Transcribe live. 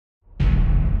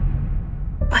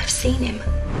I've seen him.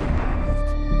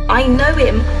 I know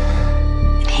him.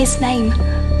 And his name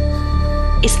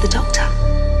is the Doctor.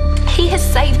 He has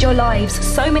saved your lives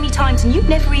so many times and you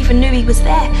never even knew he was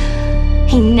there.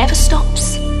 He never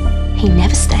stops. He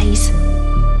never stays.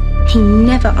 He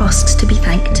never asks to be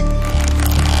thanked.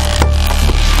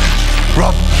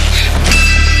 Rob!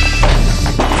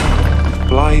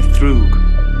 Blythe-Drug.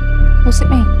 What's it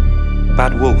mean?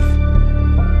 Bad wolf.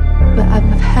 But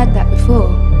I've heard that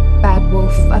before. Bad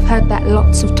wolf. I've heard that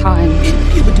lots of times.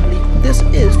 Indubitably, this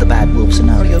is the bad wolf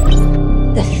scenario.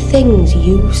 The things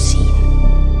you've seen.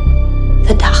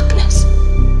 The darkness.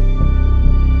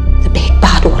 The big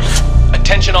bad wolf.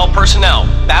 Attention all personnel.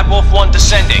 Bad Wolf 1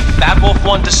 descending. Bad Wolf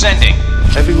 1 descending.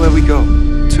 Everywhere we go,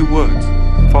 2 words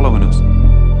following us.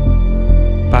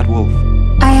 Bad wolf.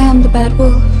 I am the bad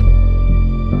wolf.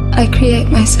 I create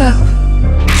myself.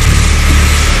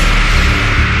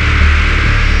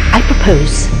 I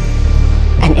propose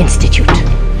an institute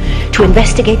to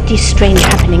investigate these strange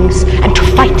happenings and to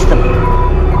fight them.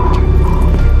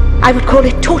 I would call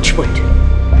it Torchwood.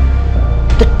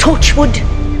 The Torchwood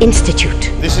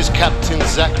Institute. This is Captain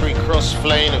Zachary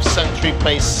Crossflame of Sanctuary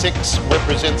Base 6,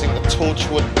 representing the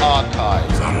Torchwood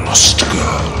Archives. The lost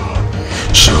girl,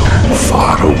 so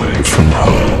far away from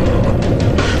home.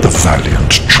 The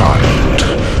valiant child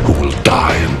who will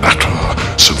die in battle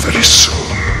so very soon.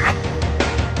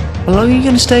 How long are you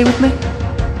going to stay with me?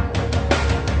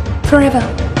 Forever.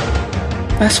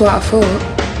 That's what I thought.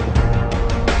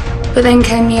 But then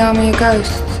came the army of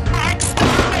ghosts.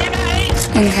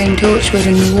 Then came Torchwood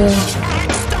and the war.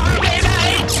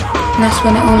 And that's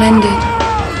when it all ended.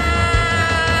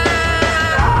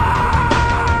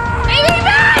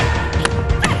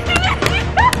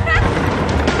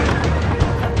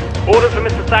 Order for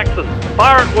Mr. Saxon.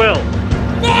 Fire at will.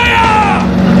 Fire!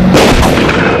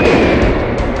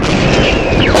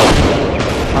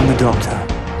 I'm the Doctor.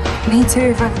 Me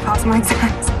too, if I ever pass my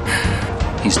exams.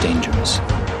 He's dangerous.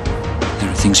 There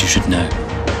are things you should know.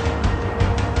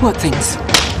 What things?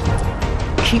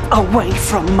 Keep away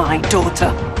from my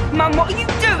daughter. Mum, what are you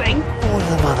doing? All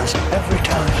the mothers, every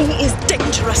time. He is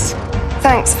dangerous.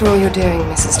 Thanks for all you're doing,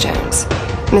 Mrs. Jones.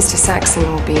 Mr. Saxon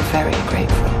will be very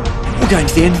grateful. We're going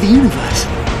to the end of the universe.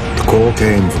 The call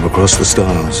came from across the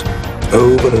stars,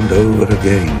 over and over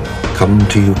again. Come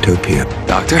to Utopia.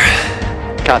 Doctor?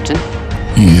 Captain?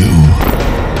 You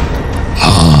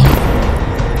are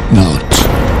not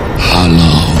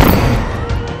alone.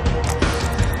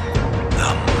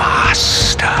 The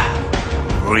Master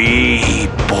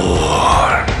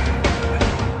Reborn.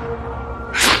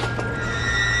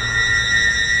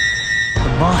 The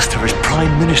Master is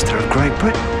Prime Minister of Great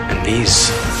Britain. And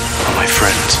these are my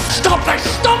friends. Stop this!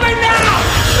 Stop it now!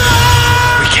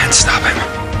 We can't stop him.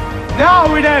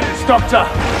 Now it ends, Doctor!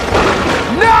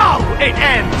 Now it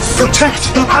ends!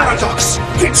 Protect the paradox!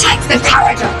 Protect the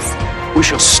paradox! We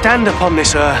shall stand upon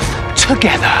this earth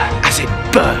together as it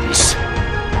burns.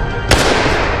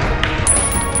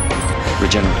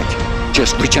 Regenerate.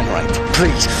 Just regenerate.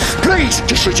 Please. Please!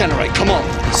 Just regenerate. Come on.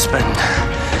 I'll spend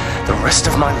the rest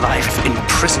of my life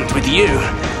imprisoned with you.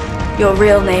 Your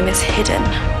real name is hidden.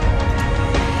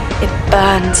 It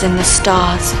burns in the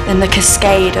stars, in the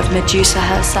cascade of Medusa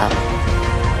herself.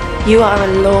 You are a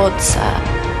lord, sir.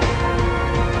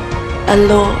 A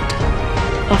lord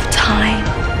of time.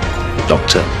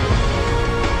 Doctor,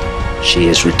 she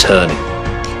is returning.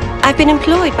 I've been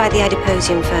employed by the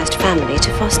Adiposian First Family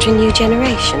to foster a new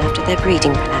generation after their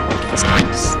breeding plan was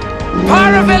lost.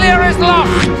 Paraphilia is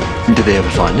lost! Did they ever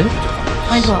find it?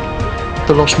 Find what?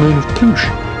 The lost moon of Ploosh.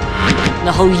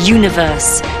 The whole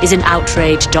universe is in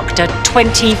outrage, Doctor.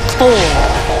 24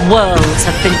 worlds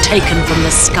have been taken from the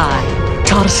sky.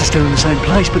 TARDIS is still in the same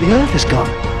place, but the Earth is gone.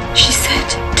 She said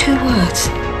 2 words.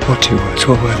 What 2 words?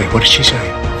 What were they? What did she say?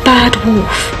 Bad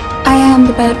wolf. I am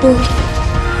the bad wolf.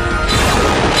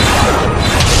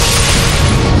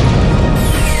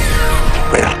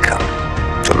 Welcome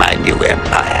to my new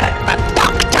empire. The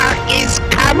Doctor is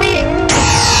coming!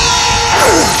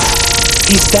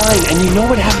 He's dying, and you know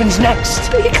what happens next.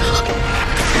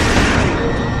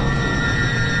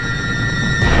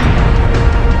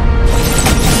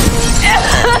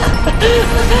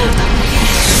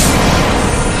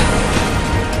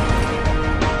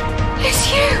 It's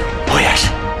you. Oh, yes.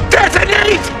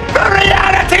 Detonate the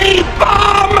reality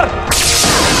bomb!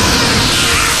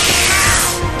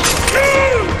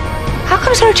 How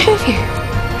come there are 2 of you?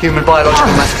 Human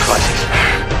biological matter crisis.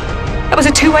 That was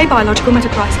a 2-way biological meta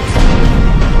crisis.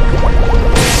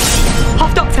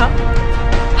 Half Doctor,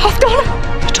 half Donna.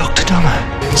 The Dr. Donna.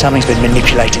 Something's been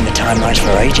manipulating the timelines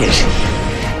for ages.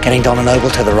 Getting Donna Noble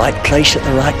to the right place at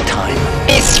the right time.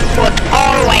 This would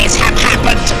always have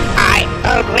happened. I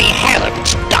only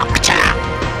helped, Doctor.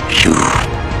 You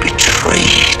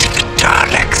betrayed the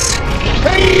Daleks.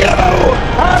 You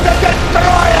are the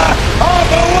destroyer of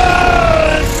the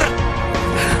worlds!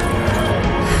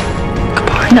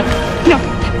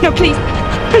 No, please.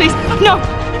 Please, no.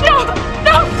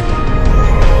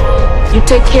 You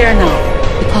take care now,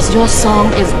 because your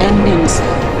song is ending, sir.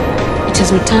 It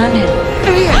is returning.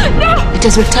 No! It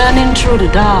is returning through the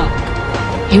dark.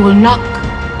 He will knock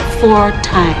 4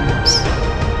 times.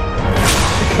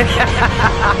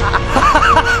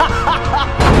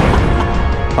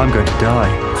 I'm going to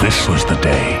die. This was the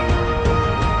day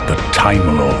the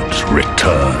Time Lords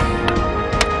returned.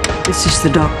 This is the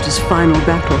Doctor's final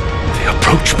battle. The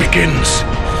approach begins.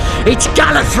 It's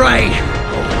Gallifrey!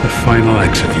 The final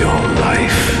act of your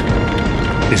life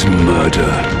is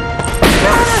murder.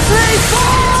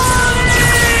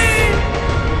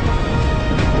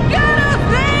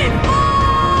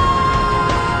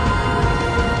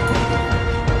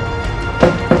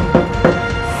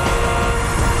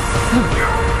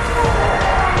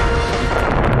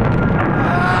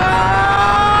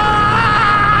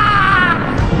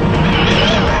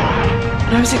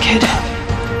 When I was a kid,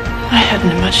 I had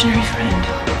an imaginary friend.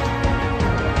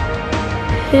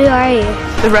 Who are you?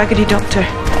 The Raggedy Doctor.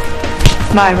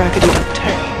 My Raggedy Doctor.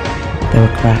 There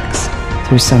were cracks.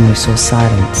 Through some we saw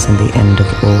silence and the end of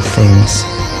all things.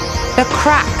 The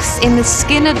cracks in the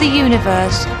skin of the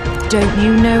universe. Don't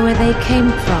you know where they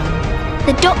came from?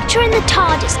 The Doctor in the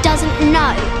TARDIS doesn't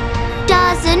know.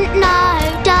 Doesn't know.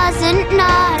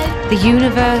 The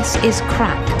universe is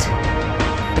cracked.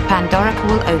 The Pandorica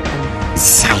will open.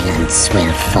 Silence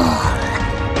will fall.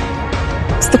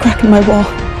 It's the crack in my wall.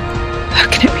 How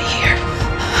can it be here?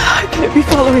 How can it be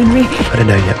following me? I don't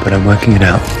know yet, but I'm working it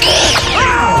out.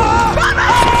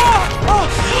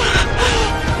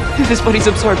 If his body's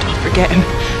absorbed, I'll forget him.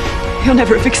 He'll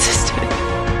never have existed.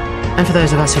 And for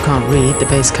those of us who can't read the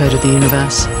base code of the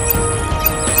universe,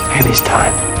 Maybe it's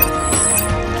time.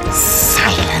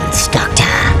 Silence, Doctor.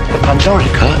 The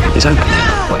Pandorica is opening.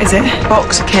 What is it? A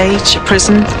box, a cage, a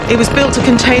prison? It was built to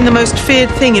contain the most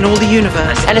feared thing in all the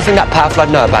universe. Anything that powerful,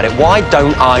 I'd know about it. Why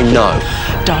don't I know?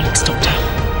 Daleks, Doctor.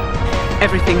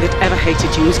 Everything that ever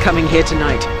hated you is coming here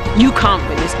tonight. You can't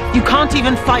win this. You can't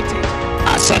even fight it.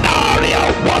 A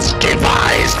scenario was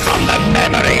devised from the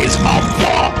memories of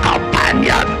your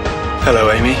companion. Hello,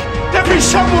 Amy. Every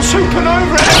sun will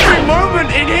supernova at every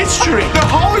moment in history. The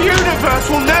whole universe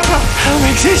will never have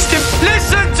existed.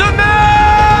 Listen to me!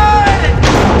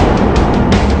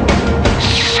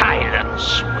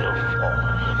 Silence will fall.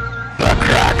 The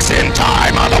cracks in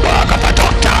time are the work of the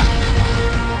Doctor.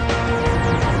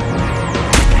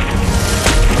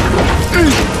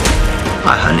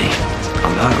 Hi, honey.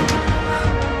 I'm home.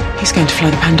 He's going to fly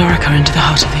the Pandorica into the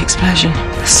heart of the explosion.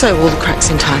 so all the cracks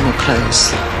in time will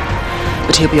close.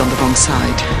 But he'll be on the wrong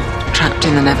side, trapped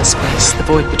in an everspace, the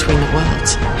void between the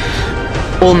worlds.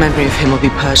 All memory of him will be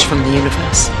purged from the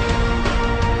universe.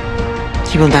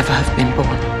 He will never have been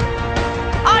born.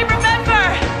 I remember!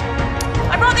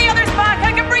 I brought the others back.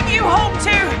 I can bring you home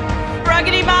too.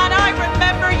 Raggedy Man, I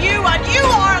remember you, and you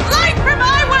are late for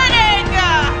my wedding!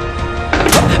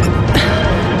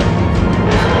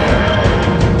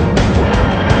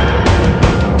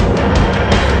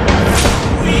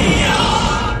 We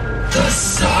are the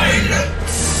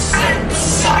silence, and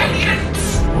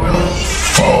silence will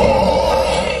fall.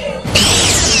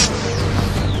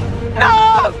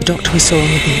 No! The doctor we saw on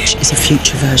the beach is a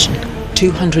future version,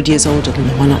 200 years older than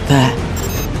the one up there.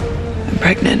 I'm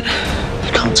pregnant.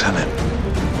 You can't tell him.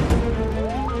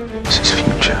 This is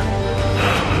future.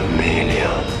 Amelia.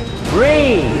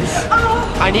 Breathe!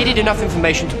 I needed enough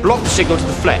information to block the signal to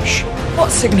the flesh.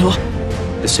 What signal?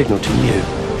 The signal to you.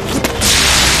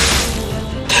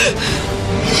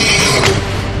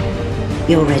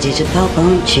 You're ready to pop,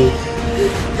 aren't you?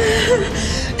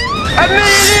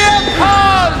 Amelia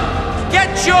Pond!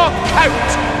 Get your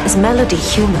coat! Is Melody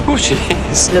human? Of course she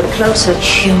is. Look closer.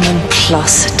 Human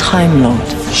plus Time Lord.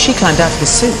 She climbed out of the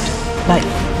suit. Like,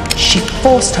 she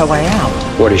forced her way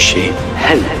out. What is she?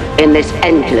 Hope in this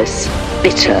endless,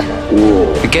 bitter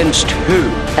war. Against who?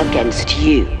 Against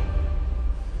you,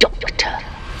 Doctor.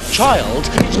 Child?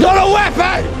 It's not a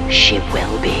weapon! She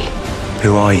will be.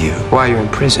 Who are you? Why are you in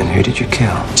prison? Who did you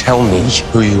kill? Tell me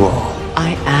who you are.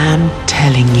 I am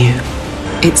telling you.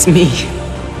 It's me.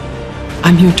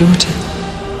 I'm your daughter.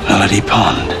 Melody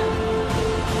Pond.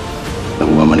 The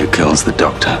woman who kills the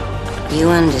doctor. You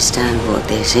understand what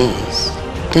this is,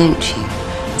 don't you?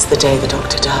 It's the day the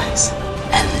doctor dies.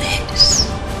 And this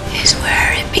is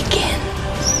where it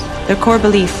begins. Their core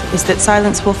belief is that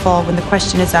silence will fall when the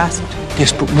question is asked.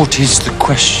 Yes, but what is the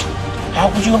question? How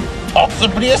could you have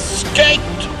possibly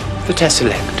escaped? The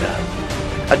Tesselector.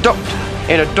 A doctor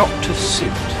in a doctor's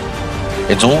suit.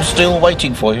 It's all still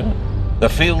waiting for you. The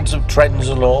fields of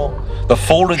Trenzalore, the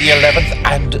fall of the 11th,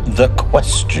 and the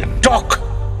question. Doctor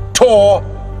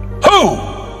who?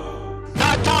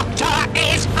 The Doctor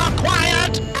is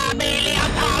acquired. Amelia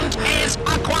Pond is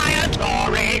acquired.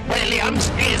 Laurie Williams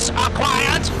is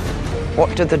acquired.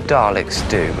 What do the Daleks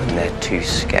do when they're too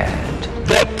scared?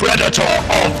 The Predator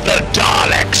of the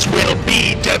Daleks will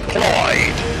be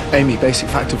deployed. Amy, basic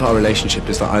fact of our relationship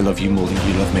is that I love you more than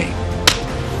you love me.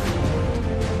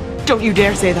 Don't you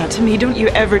dare say that to me. Don't you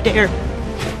ever dare.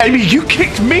 Amy, you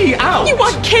kicked me out! You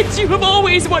want kids. You have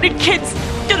always wanted kids.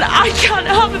 And I can't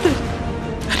have them.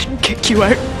 I didn't kick you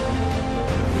out.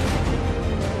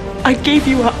 I gave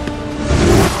you up.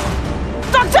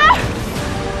 Doctor!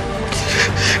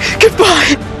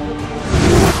 Goodbye.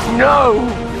 No!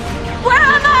 Where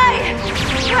am I?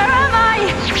 Where am I?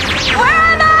 Where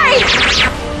am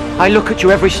I? I look at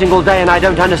you every single day and I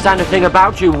don't understand a thing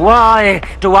about you. Why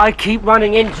do I keep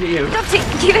running into you? Doctor,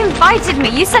 you invited me.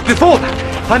 You said... Before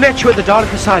that, I met you at the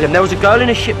Dalek Asylum. There was a girl in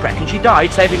a shipwreck and she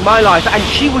died, saving my life, and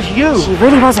she was you. She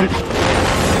really wasn't.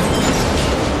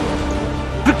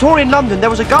 Victorian London, there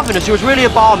was a governess who was really a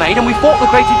barmaid and we fought the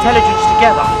Great Intelligence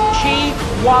together. She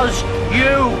was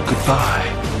you. Goodbye.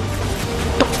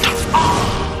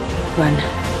 Run.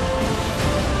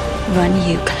 Run,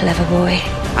 you clever boy.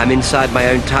 I'm inside my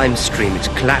own time stream. It's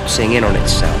collapsing in on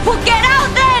itself. Well, get out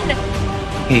then!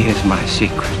 Here's my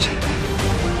secret.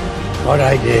 What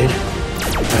I did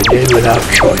without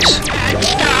choice.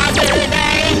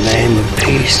 In the name of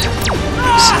peace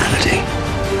and sanity.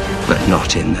 But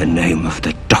not in the name of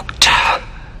the Doctor.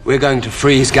 We're going to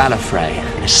freeze Gallifrey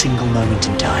in a single moment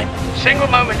in time. Single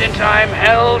moment in time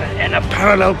held in a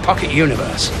parallel pocket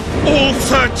universe. All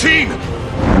 13!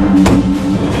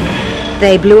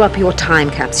 They blew up your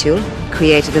time capsule,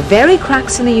 created the very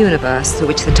cracks in the universe through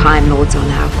which the Time Lords are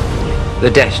now crawling. The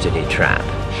Destiny Trap.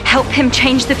 Help him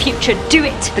change the future. Do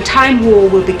it. The Time War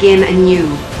will begin anew,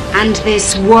 and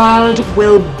this world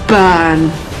will burn.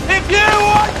 If you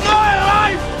want my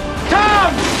life,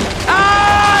 come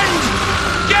and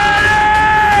get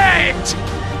it!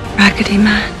 Raggedy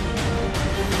Man.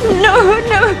 No,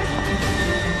 no.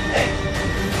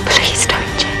 Please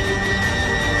don't, Jane.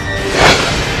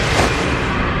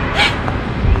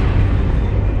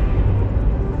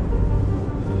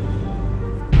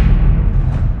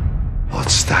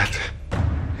 What's that?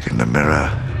 In the mirror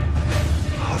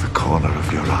or the corner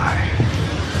of your eye?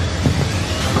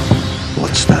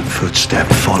 What's that footstep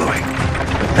following,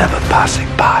 but never passing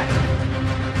by?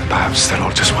 Perhaps they're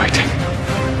all just waiting.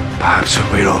 Perhaps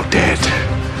when we're all dead,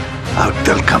 out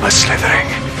they'll come a-slithering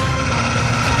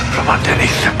from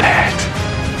underneath the bed.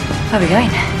 Where are we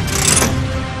going?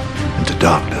 Into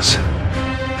darkness.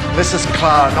 This is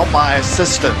Clara, not my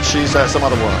assistant. She's some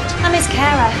other world. I'm his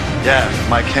carer. Yeah,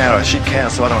 my carer. She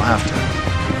cares, so I don't have to.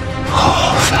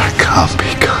 Oh, that can't be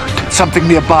good. Something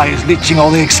nearby is leeching all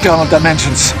the external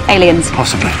dimensions. Aliens.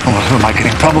 Possibly. Oh, who am I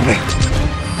kidding? Probably.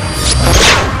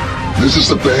 This is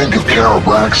the bank of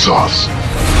Carabrax sauce.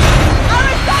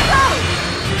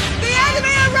 The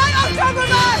enemy are right on top of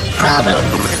us! Problem.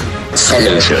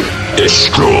 Solution.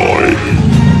 Destroy.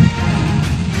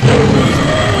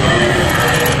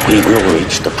 We will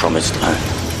reach the promised land.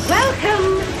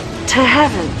 Welcome to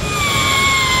heaven.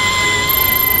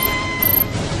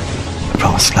 The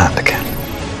promised land again.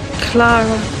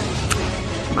 Clara,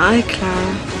 my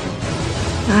Clara,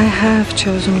 I have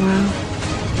chosen well.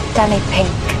 Danny Pink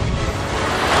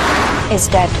is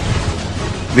dead.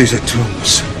 These are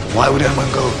tombs. Why would anyone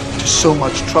go to so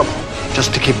much trouble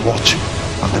just to keep watching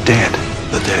on the dead?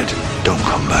 The dead don't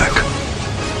come back.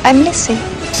 I'm Lissy.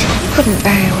 Couldn't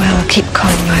very well keep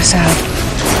calling myself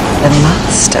the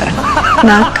Master.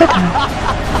 Now could I?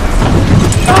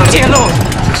 Oh, dear Lord!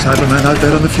 There's a Cyberman out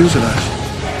there on the fuselage.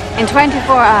 In 24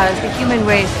 hours, the human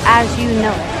race, as you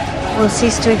know it, will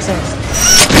cease to exist.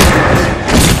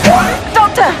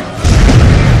 Doctor!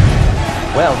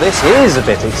 Well, this is a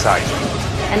bit exciting.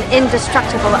 An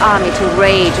indestructible army to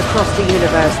rage across the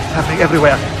universe. Happening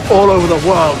everywhere, all over the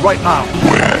world, right now.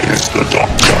 Where is the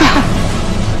Doctor?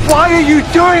 Why are you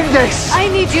doing this? I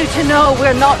need you to know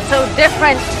we're not so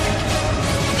different.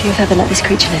 If you've ever let this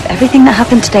creature live, everything that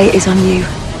happened today is on you.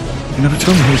 You never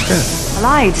told me he was dead. I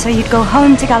lied, so you'd go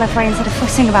home to Gallifrey instead of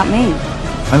fussing about me.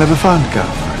 I never found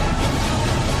Gallifrey.